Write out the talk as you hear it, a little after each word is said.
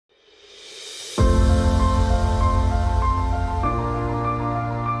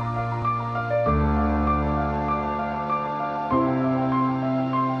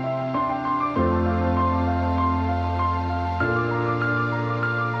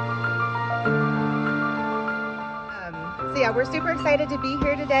yeah, we're super excited to be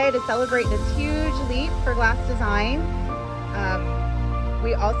here today to celebrate this huge leap for glass design.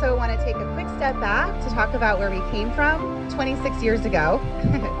 We also want to take a quick step back to talk about where we came from 26 years ago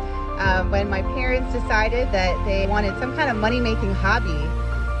when my parents decided that they wanted some kind of money-making hobby,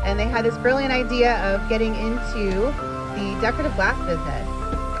 and they had this brilliant idea of getting into the decorative glass business.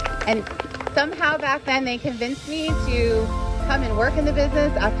 And somehow back then they convinced me to come and work in the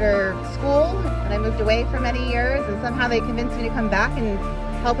business after school, and I moved away for many years, and somehow they convinced me to come back and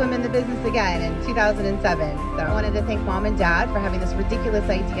help them in the business again in 2007. So I wanted to thank Mom and Dad for having this ridiculous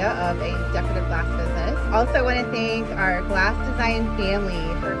idea of a decorative glass business. Also want to thank our glass design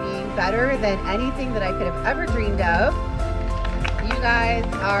family for being better than anything that I could have ever dreamed of. You guys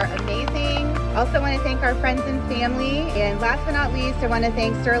are amazing. Also want to thank our friends and family. And last but not least, I want to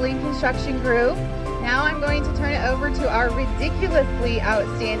thank Sterling Construction Group. Now I'm going to turn it over to our ridiculously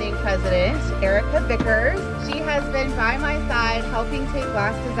outstanding president, Erica Vickers. She has been by my side helping take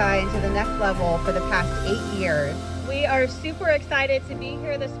glass design to the next level for the past 8 years. We are super excited to be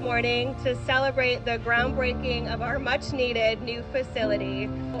here this morning to celebrate the groundbreaking of our much needed new facility.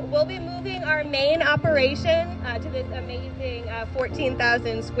 We'll be moving our main operation to this amazing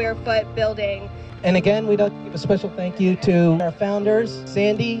 14,000 square foot building. And again, we'd like to give a special thank you to our founders,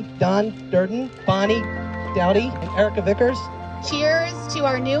 Sandy, Don Durden, Bonnie Dowdy, and Erica Vickers. Cheers to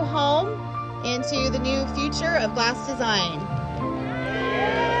our new home and to the new future of glass design.